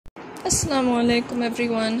Assalamu alaikum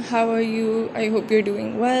everyone. How are you? I hope you're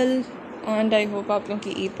doing well and I hope आप लोगों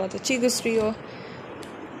की ईद बहुत अच्छी गुजरी हो.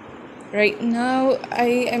 Right now I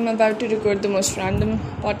am about to record the most random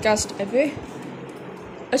podcast ever.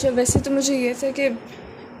 अच्छा वैसे तो मुझे ये था कि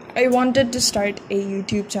I wanted to start a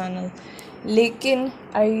YouTube channel लेकिन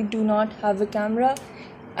I do not have a camera.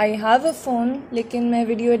 I have a phone लेकिन मैं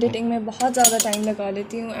वीडियो एडिटिंग में बहुत ज़्यादा टाइम लगा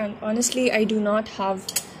लेती हूँ and honestly I do not have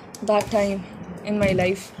that time in my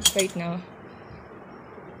life right now.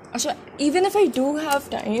 अच्छा even if I do have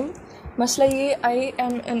time मसला ये I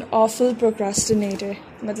am an awful procrastinator.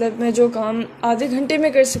 मतलब मैं जो काम आधे घंटे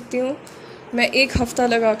में कर सकती हूँ मैं एक हफ़्ता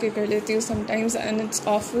लगा के कर लेती हूँ sometimes and it's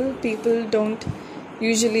awful. People don't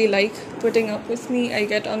usually like putting up with me. I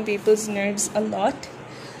get on people's nerves a lot.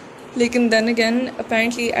 लेकिन then again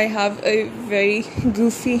apparently I have a very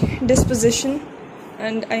goofy disposition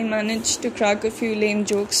and I manage to crack a few lame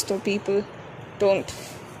jokes so people don't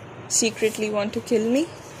secretly want to kill me.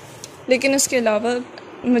 लेकिन उसके अलावा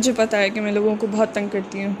मुझे पता है कि मैं लोगों को बहुत तंग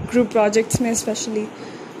करती हूँ ग्रुप प्रोजेक्ट्स में स्पेशली.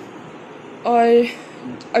 और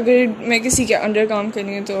अगर मैं किसी के अंडर काम कर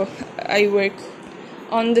रही हूँ तो I work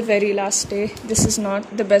on the very last day. This is not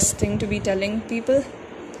the best thing to be telling people,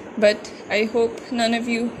 but I hope none of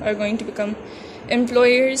you are going to become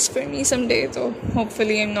employers for me someday. So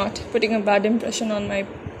hopefully I'm not putting a bad impression on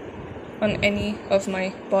any of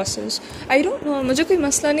my bosses. I don't know, मुझे कोई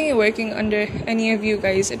मसला नहीं है working under any of you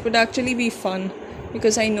guys. It would actually be fun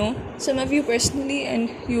because I know some of you personally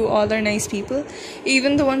and you all are nice people.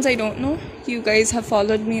 Even the ones I don't know, you guys have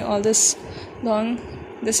followed me all this long.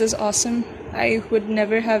 This is awesome. I would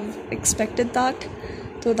never have expected that.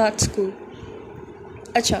 So that's cool.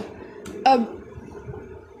 अच्छा अब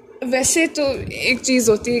वैसे तो एक चीज़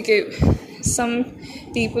होती है कि some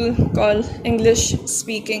people call English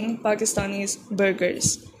speaking Pakistanis burgers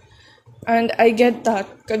and I get that.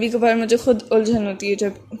 कभी कभार मुझे खुद उलझन होती है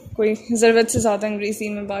जब कोई ज़रूरत से ज़्यादा अंग्रेज़ी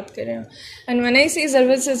में बात कर रहे हो. And when I say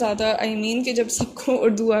ज़रूरत से ज़्यादा I mean कि जब सबको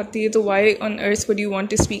उर्दू आती है तो why on earth would you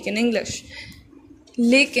want to speak in English?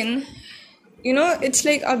 लेकिन you know it's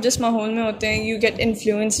like आप जिस माहौल में होते हैं you get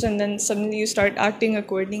influenced and then suddenly you start acting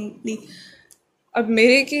accordingly. अब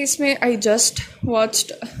मेरे केस में I just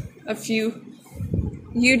watched a few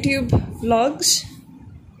YouTube vlogs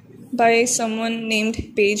by someone named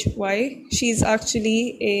Paige Y. She's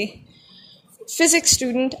actually a physics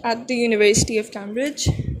student at the University of Cambridge.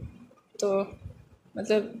 So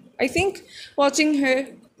मतलब I think watching her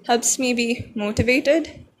helps me be motivated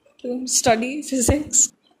to study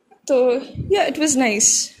physics. So yeah, it was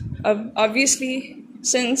nice. Obviously,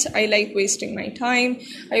 since I like wasting my time,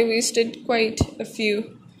 I wasted quite a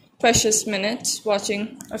few precious minutes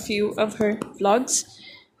watching a few of her vlogs.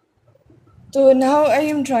 So now I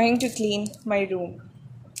am trying to clean my room.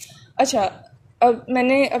 अच्छा अब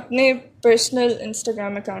मैंने अपने personal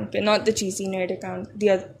Instagram account पे, not the cheesy nerd account,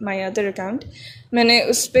 my other account, मैंने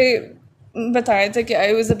उस पे बताया था कि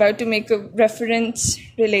I was about to make a reference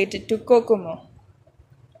related to Kokomo.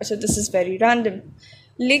 अच्छा this is very random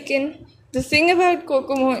लेकिन the thing about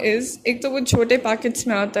Kokomo is एक तो वो छोटे पैकेट्स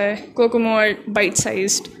में आता है. Kokomo are bite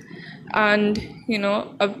sized and you know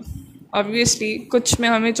अब obviously कुछ में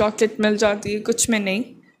हमें चॉकलेट मिल जाती है कुछ में नहीं.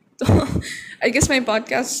 तो I guess my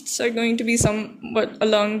podcasts are going to be somewhat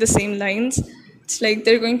along the same lines. It's like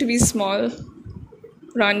they're going to be small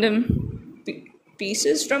random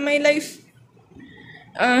pieces from my life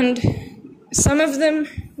and some of them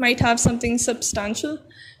might have something substantial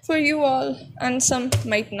for you all and some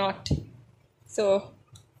might not. So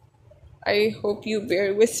I hope you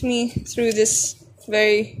bear with me through this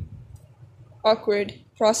very awkward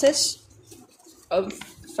process of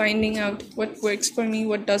finding out what works for me,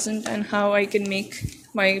 what doesn't, and how I can make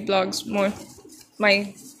my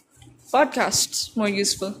podcasts more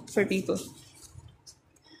useful for people.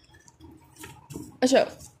 अच्छा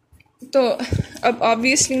तो अब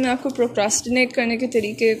obviously मैं आपको procrastinate करने के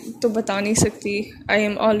तरीके तो बता नहीं सकती. I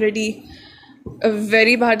am already a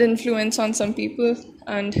very bad influence on some people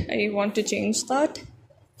and I want to change that.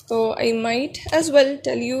 So I might as well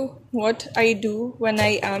tell you what I do when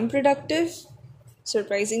I am productive,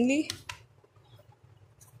 surprisingly.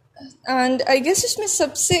 And I guess इसमें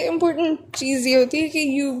सबसे important चीज़ ये होती है कि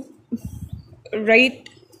you write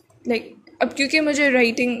like अब क्योंकि मुझे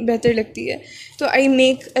writing बेहतर लगती है तो I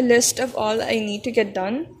make a list of all I need to get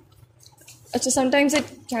done. अच्छा sometimes it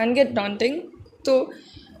can get daunting तो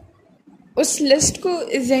उस लिस्ट को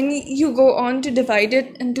then you go on to divide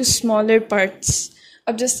it into smaller parts.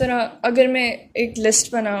 अब जिस तरह अगर मैं एक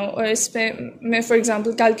लिस्ट बनाऊँ और इस पर मैं फॉर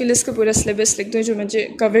एग्जांपल कैलकुलस का पूरा सिलेबस लिख दूँ जो मुझे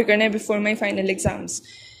कवर करना है बिफोर माय फाइनल एग्जाम्स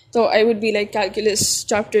तो I would be like calculus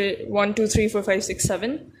chapter 1 2 3 4 5 6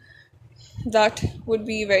 7 that would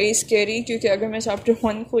be very scary, क्योंकि अगर मैं chapter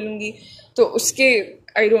 1 खोलूँगी तो उसके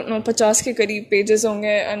I don't know 50 के करीब pages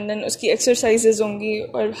होंगे, and then उसकी exercises होंगी,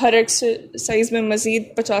 और हर exercise में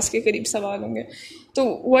मज़ीद 50 के करीब सवाल होंगे. तो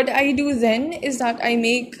what I do then is that I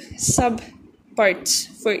make sub parts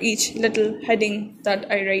for each little heading that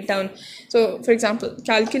I write down. So for example,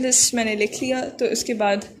 calculus मैंने लिख लिया, तो उसके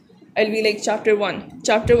बाद I'll be like chapter 1.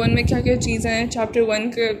 Chapter 1 में क्या क्या चीज़ें हैं, chapter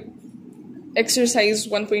 1 का exercise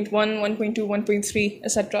 1.1, 1.2, 1.3,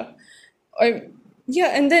 etc. Or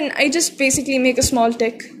yeah, and then I just basically make a small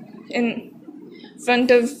tick in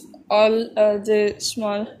front of all the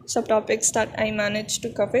small subtopics that I managed to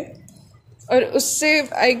cover. और उससे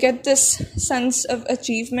I get this sense of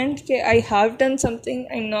achievement कि I have done something,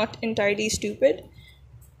 I'm not entirely stupid,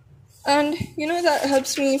 and you know that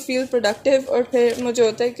helps me feel productive. और फिर मुझे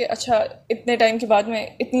होता है कि अच्छा इतने टाइम के बाद मैं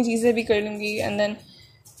इतनी चीज़ें भी कर लूँगी, and then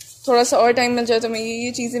थोड़ा सा और टाइम मिल जाए तो मैं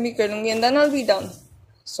ये चीज़ें भी कर लूँगी, and then I'll be done.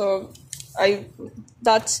 So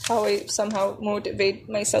that's how I somehow motivate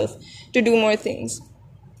myself to do more things.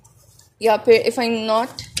 या फिर if I'm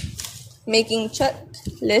not making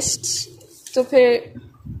checklists, तो फिर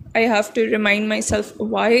I have to remind myself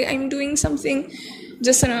why I'm doing something.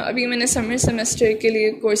 जिस तरह अभी मैंने summer semester के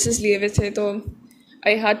लिए courses लिए हुए थे, तो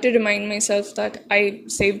I had to remind myself that I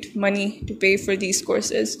saved money to pay for these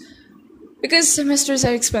courses. Because semesters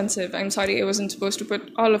are expensive. I'm sorry, I wasn't supposed to put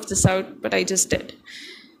all of this out, but I just did.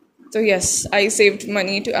 So yes, I saved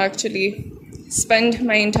money to actually spend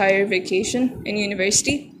my entire vacation in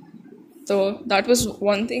university. So that was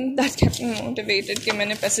one thing that kept me motivated कि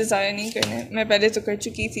मैंने पैसे ज़ाया नहीं करने. मैं पहले तो कर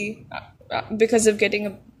चुकी थी because of getting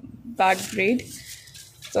a bad grade.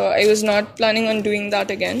 So I was not planning on doing that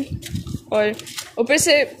again. और ऊपर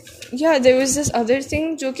से yeah, there was this other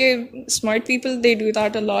thing जो कि smart people, they do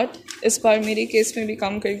that a lot. इस बार मेरे केस में भी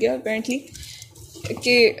काम कर गया apparently.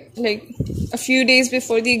 कि like a few days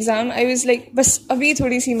before the exam I was like बस अभी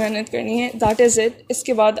थोड़ी सी मेहनत करनी है, that is it.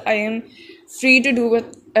 इसके बाद I am free to do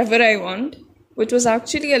whatever I want, which was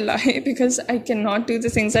actually a lie because I cannot do the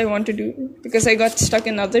things I want to do because I got stuck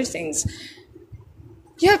in other things.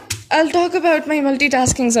 Yep, I'll talk about my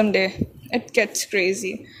multitasking someday. It gets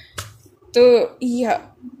crazy. So yeah,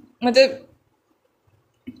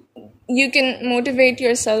 you can motivate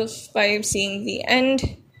yourself by seeing the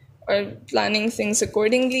end or planning things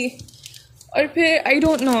accordingly. और फिर I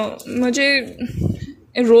don't know, मुझे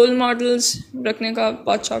role models रखने का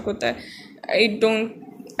बहुत शौक होता है.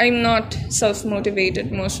 I'm not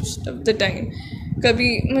self-motivated most of the time. कभी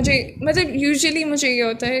मुझे usually मुझे ये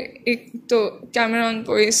होता है, एक तो Cameron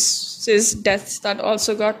Boyce's death that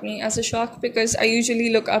also got me as a shock because I usually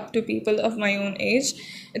look up to people of my own age.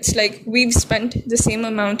 It's like we've spent the same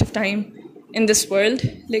amount of time in this world,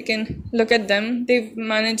 lekin look at them, they've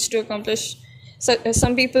managed to accomplish,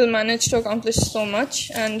 some people manage to accomplish so much,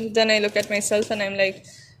 and then I look at myself and I'm like,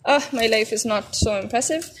 my life is not so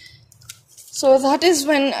impressive. So that is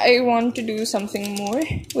when I want to do something more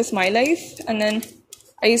with my life, and then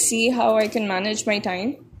I see how I can manage my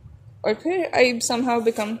time, or I somehow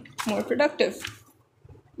become more productive.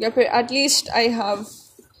 At least I have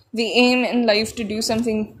the aim in life to do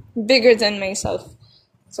something bigger than myself.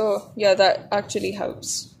 So yeah, that actually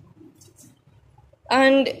helps.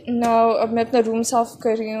 And now I'm in my room saaf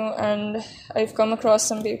kar rahi hu, and I've come across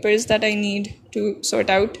some papers that I need to sort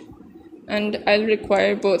out. And I'll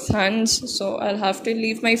require both hands, so I'll have to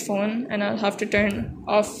leave my phone and I'll have to turn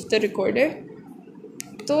off the recorder.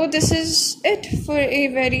 So this is it for a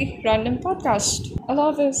very random podcast.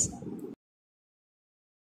 Allah Hafiz.